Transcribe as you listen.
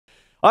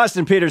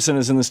Austin Peterson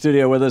is in the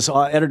studio with us,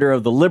 editor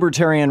of the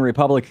Libertarian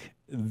Republic.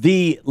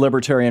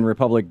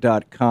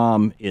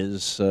 TheLibertarianRepublic.com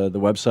is the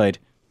website.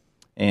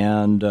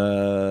 And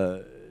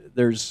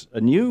there's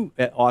a new...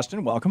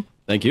 Austin, welcome.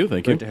 Thank you.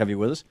 Thank you. Great to have you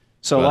with us.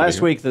 So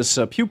last week, this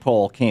Pew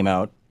poll came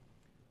out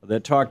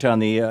that talked about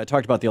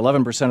the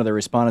 11% of the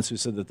respondents who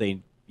said that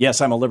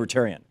yes, I'm a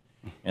libertarian.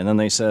 And then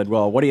they said,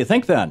 well, what do you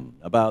think then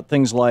about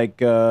things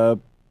like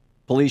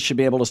police should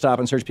be able to stop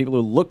and search people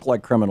who look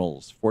like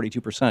criminals,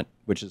 42%,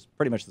 which is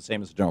pretty much the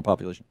same as the general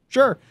population.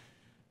 Sure.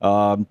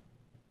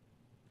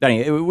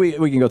 Anyway,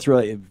 we can go through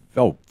it.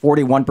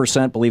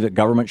 41% believe that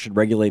government should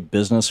regulate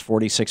business.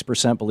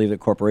 46% believe that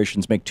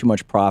corporations make too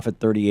much profit.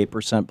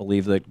 38%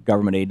 believe that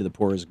government aid to the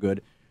poor is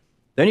good.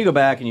 Then you go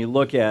back and you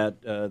look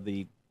at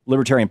the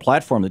libertarian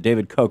platform that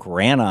David Koch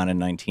ran on in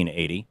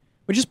 1980,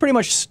 which is pretty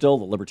much still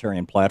the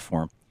libertarian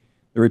platform.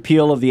 The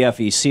repeal of the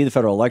FEC, the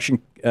federal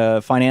election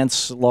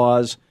finance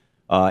laws,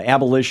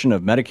 abolition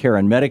of Medicare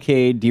and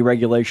Medicaid,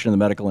 deregulation of the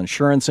medical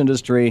insurance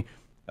industry,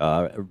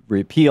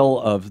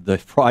 repeal of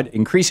the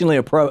increasingly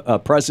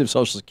oppressive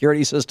Social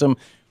Security system,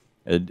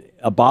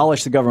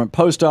 abolish the government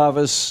post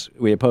office.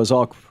 We oppose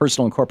all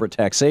personal and corporate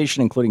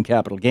taxation, including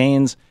capital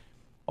gains.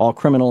 All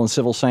criminal and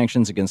civil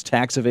sanctions against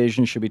tax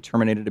evasion should be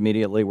terminated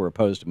immediately. We're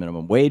opposed to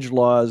minimum wage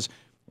laws.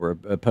 We're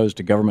opposed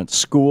to government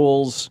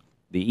schools,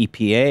 the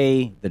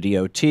EPA, the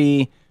DOT,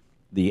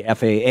 the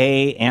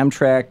FAA,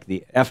 Amtrak,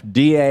 the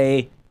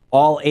FDA,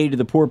 all aid to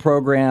the poor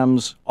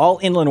programs, all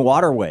inland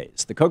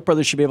waterways. The Koch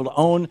brothers should be able to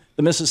own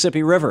the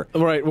Mississippi River.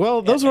 Right.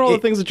 Well, those are all the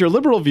things that your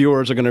liberal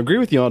viewers are going to agree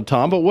with you on,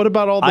 Tom. But what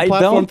about all the platform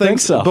I don't things? Think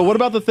so. But what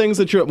about the things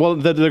that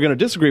that they're going to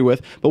disagree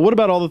with? But what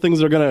about all the things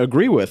they're going to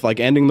agree with, like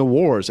ending the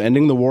wars,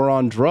 ending the war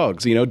on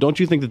drugs? You know, don't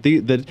you think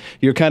that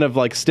you're kind of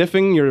like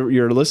stiffing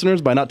your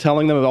listeners by not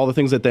telling them all the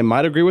things that they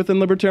might agree with in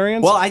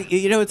libertarians? Well,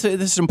 this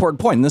is an important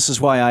point, and this is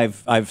why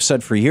I've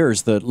said for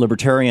years that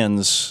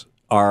libertarians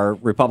are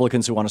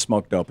Republicans who want to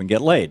smoke dope and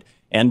get laid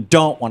and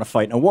don't want to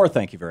fight in a war,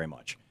 thank you very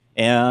much.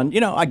 And,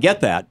 I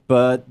get that,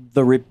 but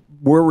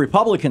we're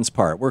Republicans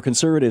part, we're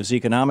conservatives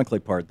economically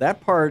part.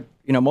 That part,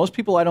 most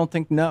people I don't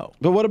think know.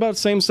 But what about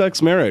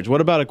same-sex marriage? What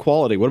about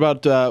equality? What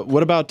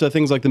about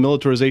things like the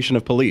militarization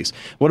of police?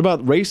 What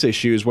about race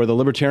issues where the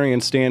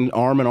libertarians stand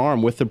arm in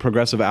arm with the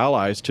progressive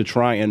allies to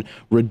try and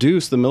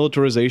reduce the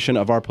militarization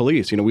of our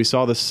police? We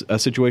saw this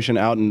situation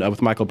out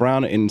with Michael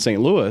Brown in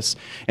St. Louis,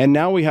 and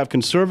now we have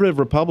conservative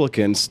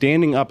Republicans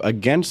standing up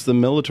against the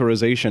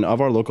militarization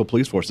of our local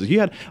police forces. You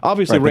had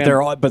obviously,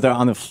 right, but they're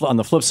on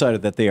the flip side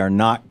of that, they are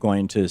not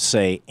going to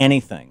say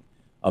anything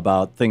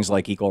about things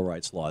like equal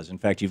rights laws. In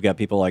fact, you've got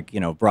people like,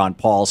 Ron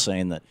Paul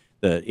saying that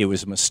it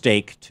was a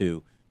mistake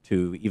to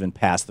even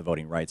pass the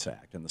Voting Rights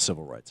Act and the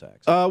Civil Rights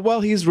Act. Well,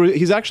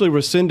 he's actually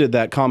rescinded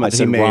that comment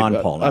he made. Ron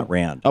Paul, not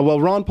Rand.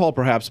 Well, Ron Paul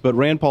perhaps, but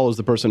Rand Paul is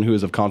the person who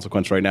is of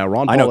consequence right now.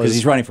 Ron Paul, I know, because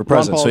he's running for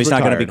president, so he's not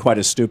going to be retired. quite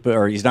as stupid,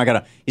 or he's not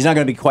going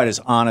to be quite as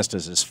honest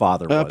as his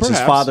father was. Perhaps. His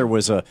father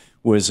was a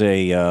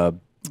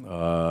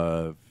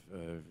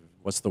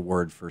what's the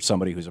word for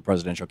somebody who's a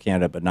presidential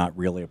candidate but not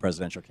really a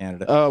presidential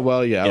candidate? Oh,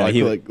 well, yeah.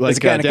 Like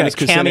kind of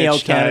cameo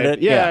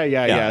candidate.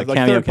 Yeah. Like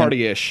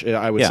third-party-ish,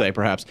 I would say,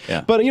 perhaps.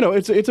 Yeah. But,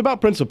 it's about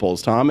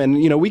principles, Tom. And,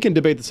 we can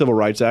debate the Civil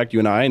Rights Act, you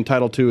and I, and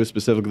Title II is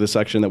specifically the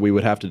section that we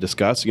would have to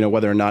discuss,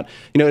 whether or not,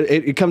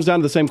 it comes down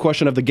to the same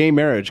question of the gay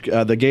marriage,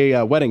 the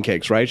gay wedding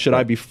cakes, right? Should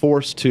I be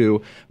forced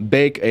to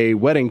bake a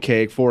wedding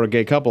cake for a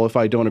gay couple if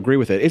I don't agree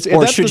with it?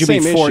 Or should you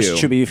be forced?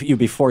 Should you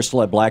be forced to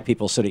let black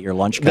people sit at your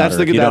lunch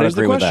counter if you don't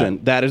agree with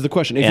that? That is the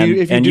question.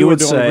 If and you would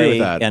don't agree with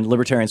that. And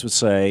libertarians would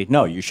say,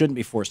 no, you shouldn't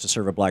be forced to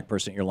serve a black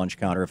person at your lunch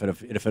counter if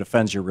it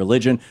offends your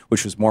religion,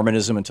 which was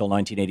Mormonism until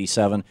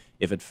 1987.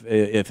 If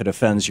it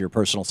offends your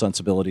personal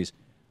sensibilities.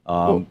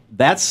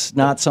 That's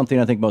not something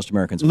I think most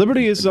Americans.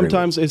 Liberty is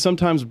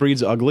sometimes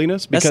breeds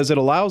ugliness because it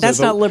allows. That's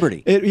not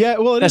liberty.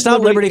 That's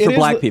not liberty for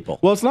black people.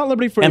 Well, it's not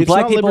liberty for and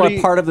black people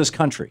are part of this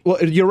country.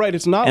 Well, you're right.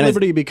 It's not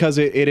liberty because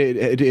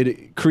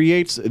it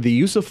creates the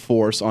use of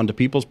force onto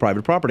people's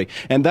private property,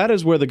 and that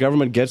is where the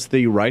government gets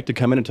the right to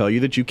come in and tell you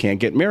that you can't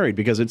get married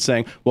because it's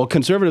saying, well,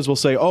 conservatives will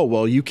say, oh,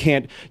 well, you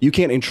can't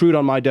intrude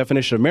on my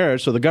definition of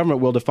marriage, so the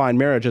government will define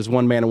marriage as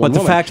one man and one woman.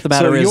 But the fact of the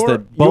matter is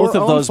that both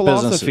of those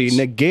businesses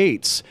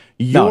negates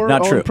your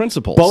own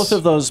principles. Both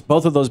of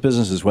those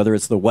businesses, whether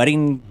it's the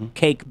wedding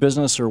cake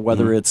business or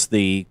whether it's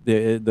the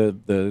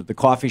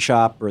coffee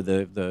shop or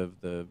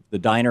the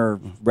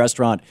diner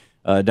restaurant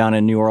down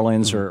in New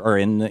Orleans or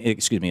in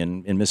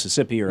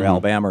Mississippi or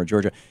Alabama or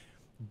Georgia,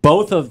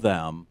 both of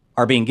them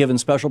are being given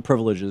special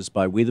privileges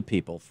by we the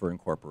people for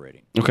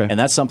incorporating. Okay. And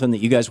that's something that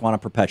you guys want to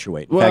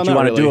perpetuate. In fact, you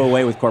want to do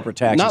away with corporate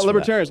taxes. Not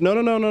libertarians. No.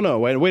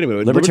 Wait a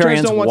minute.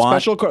 Libertarians don't want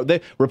special...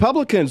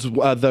 Republicans,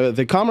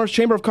 the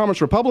Chamber of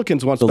Commerce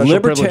Republicans want special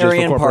privileges for corporations. The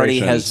Libertarian Party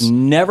has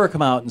never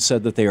come out and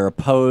said that they are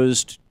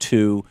opposed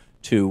to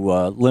to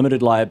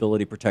limited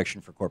liability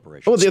protection for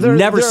corporations. Well,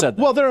 Never said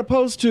that. Well, they're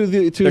opposed to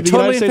the they're the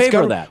totally United States in favor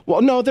government. of that.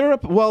 Well,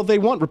 no, they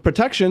want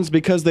protections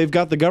because they've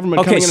got the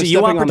government coming in and so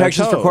you want stepping on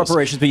protections their for toes.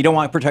 corporations, but you don't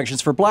want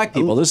protections for black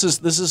people. This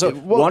is a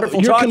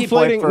wonderful you're talking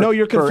point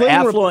for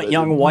affluent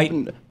young white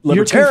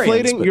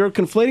libertarians. You're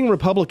conflating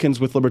Republicans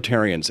with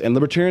libertarians, and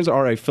libertarians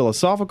are a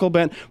philosophical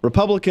bent.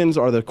 Republicans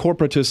are the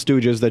corporatist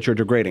stooges that you're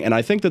degrading. And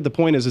I think that the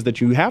point is that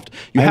you have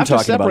to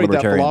separate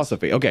that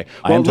philosophy. Okay,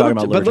 I am talking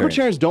about but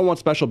libertarians don't want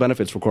special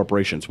benefits for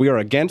corporations. We are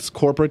against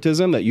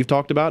corporatism that you've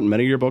talked about in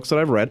many of your books that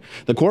I've read.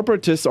 The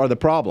corporatists are the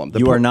problem.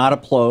 You are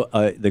not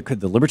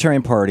the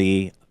Libertarian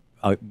Party.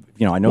 I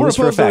know this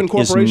for a fact.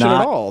 We're opposed to incorporation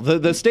at all.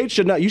 The state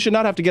should not. You should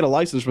not have to get a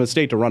license from the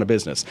state to run a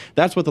business.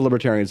 That's what the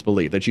libertarians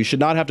believe. That you should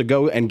not have to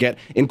go and get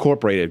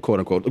incorporated, quote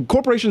unquote.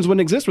 Corporations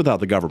wouldn't exist without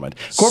the government.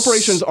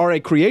 Corporations are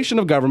a creation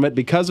of government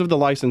because of the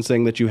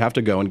licensing that you have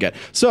to go and get.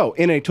 So,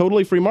 in a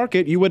totally free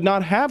market, you would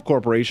not have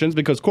corporations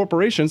because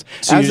corporations,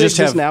 as they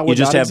exist now, would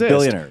not exist. You just have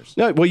billionaires.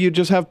 No, well, you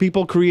just have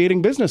people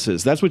creating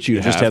businesses. That's what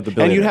you just have the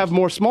billionaires. And you'd have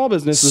more small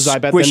businesses, I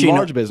bet, than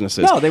large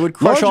businesses. No, they would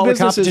crush all the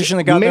competition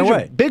that got in their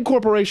way. Big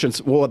corporations.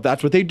 Well,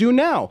 that's what they do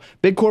now.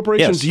 Big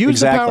corporations use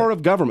the power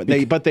of government,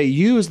 but they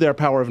use their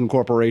power of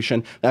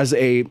incorporation as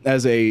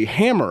a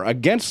hammer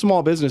against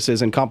small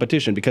businesses and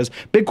competition because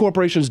big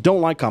corporations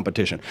don't like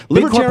competition.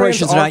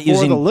 Libertarians are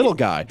for the little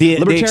guy.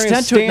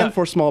 Libertarians stand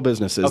for small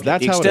businesses. Okay,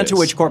 that's how it is. The extent to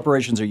which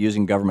corporations are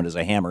using government as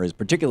a hammer is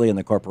particularly in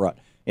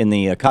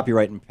the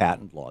copyright and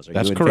patent laws. Are you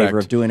in favor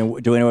of doing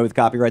away with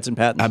copyrights and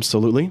patents?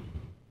 Absolutely.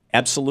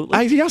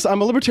 Absolutely. Yes,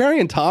 I'm a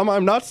libertarian, Tom.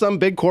 I'm not some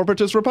big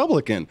corporatist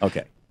Republican.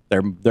 Okay.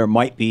 There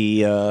might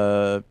be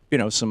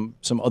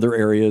some other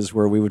areas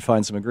where we would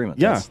find some agreement.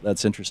 Yeah,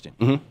 that's interesting.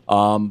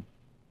 Mm-hmm.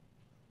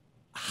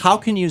 How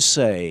can you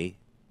say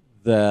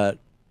that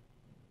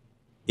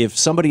if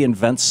somebody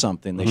invents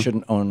something, they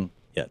shouldn't own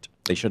it?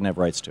 They shouldn't have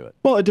rights to it.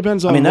 Well, it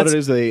depends on what it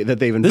is that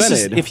they've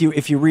invented.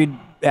 If you read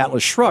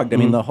Atlas Shrugged, I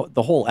mean the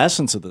whole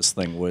essence of this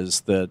thing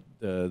was that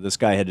this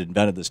guy had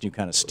invented this new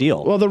kind of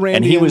steel. Well,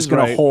 and he was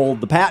going to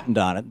hold the patent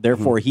on it.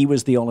 Therefore, he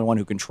was the only one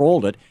who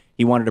controlled it.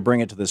 He wanted to bring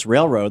it to this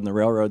railroad, and the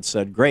railroad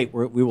said, "Great,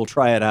 we will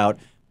try it out,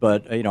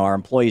 but our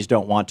employees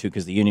don't want to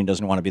because the union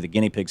doesn't want to be the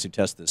guinea pigs who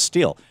test this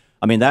steel."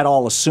 I mean, that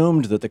all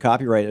assumed that the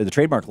copyright, the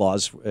trademark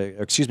laws,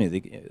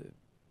 the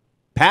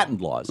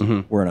patent laws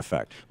were in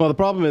effect. Well, the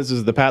problem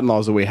is the patent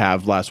laws that we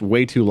have last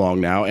way too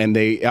long now, and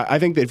I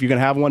think that if you can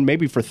have one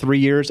maybe for 3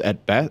 years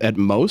at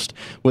most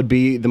would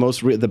be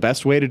the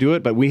best way to do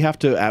it. But we have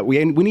to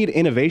we need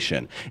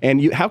innovation.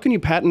 And how can you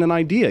patent an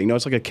idea?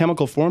 It's like a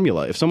chemical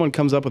formula. If someone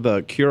comes up with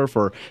a cure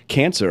for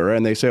cancer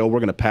and they say, "Oh, we're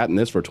going to patent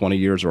this for 20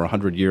 years or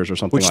 100 years or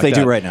something," which they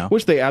do right now,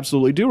 which they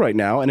absolutely do right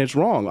now, and it's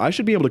wrong. I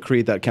should be able to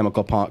create that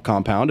chemical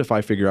compound if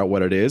I figure out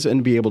what it is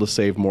and be able to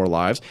save more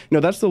lives.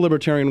 That's the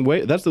libertarian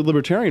way. That's the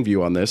libertarian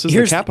view on this.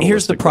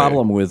 Here's the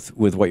problem with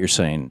what you're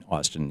saying,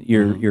 Austin.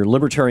 Your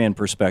libertarian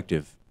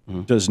perspective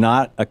does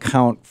not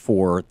account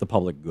for the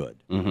public good.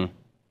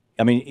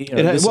 I mean,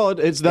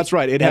 that's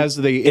right. It has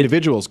the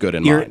individual's good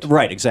in mind.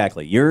 Right,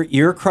 exactly.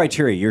 Your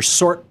criteria, your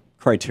sort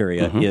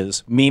criteria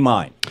is me,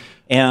 mine,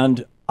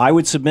 and I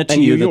would submit to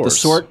you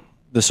that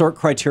the sort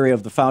criteria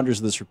of the founders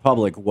of this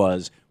republic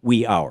was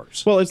we,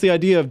 ours. Well, it's the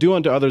idea of do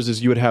unto others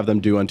as you would have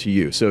them do unto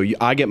you. So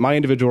I get my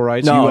individual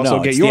rights, you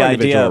also get your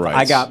individual rights.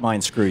 I got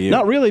mine, screw you.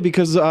 Not really,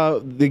 because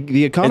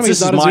the economy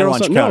is not a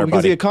zero-sum. No,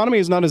 because the economy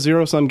is not a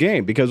zero-sum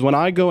game. Because when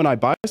I go and I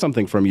buy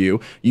something from you,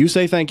 you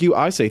say thank you,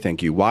 I say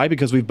thank you. Why?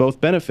 Because we've both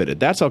benefited.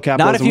 That's how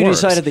capitalism works. Not if you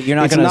decided that you're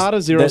not going to... It's not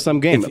a zero-sum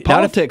game.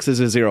 Politics is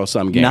a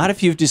zero-sum game. Not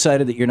if you've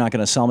decided that you're not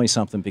going to sell me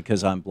something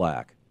because I'm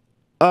black.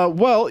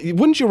 Well,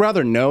 wouldn't you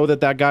rather know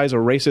that guy's a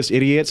racist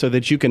idiot so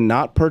that you can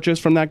not purchase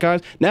from that guy?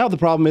 Now the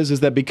problem is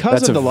that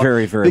because of the law,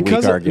 very, very weak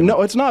argument.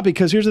 No, it's not,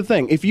 because here's the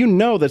thing: if you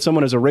know that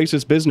someone is a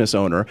racist business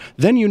owner,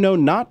 then you know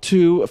not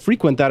to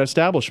frequent that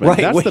establishment. Right,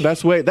 that's the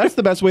best way. That's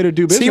the best way to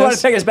do business. So you want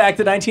to take us back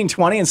to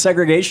 1920 and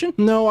segregation?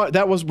 No,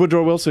 that was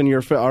Woodrow Wilson,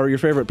 your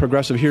favorite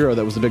progressive hero.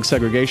 That was the big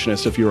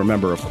segregationist, if you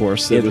remember, of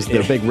course. It was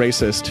the big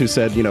racist who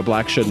said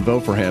blacks shouldn't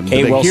vote for him.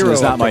 A, Wilson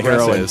is not my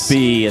hero, and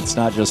B, it's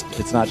not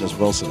just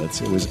Wilson.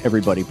 It was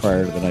everybody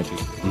prior to the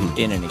 19.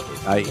 In any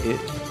case,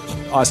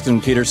 Austin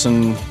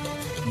Peterson,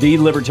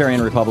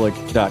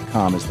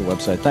 thelibertarianrepublic.com is the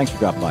website. Thanks for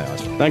dropping by,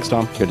 Austin. Thanks,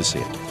 Tom. Good to see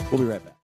you. We'll be right back.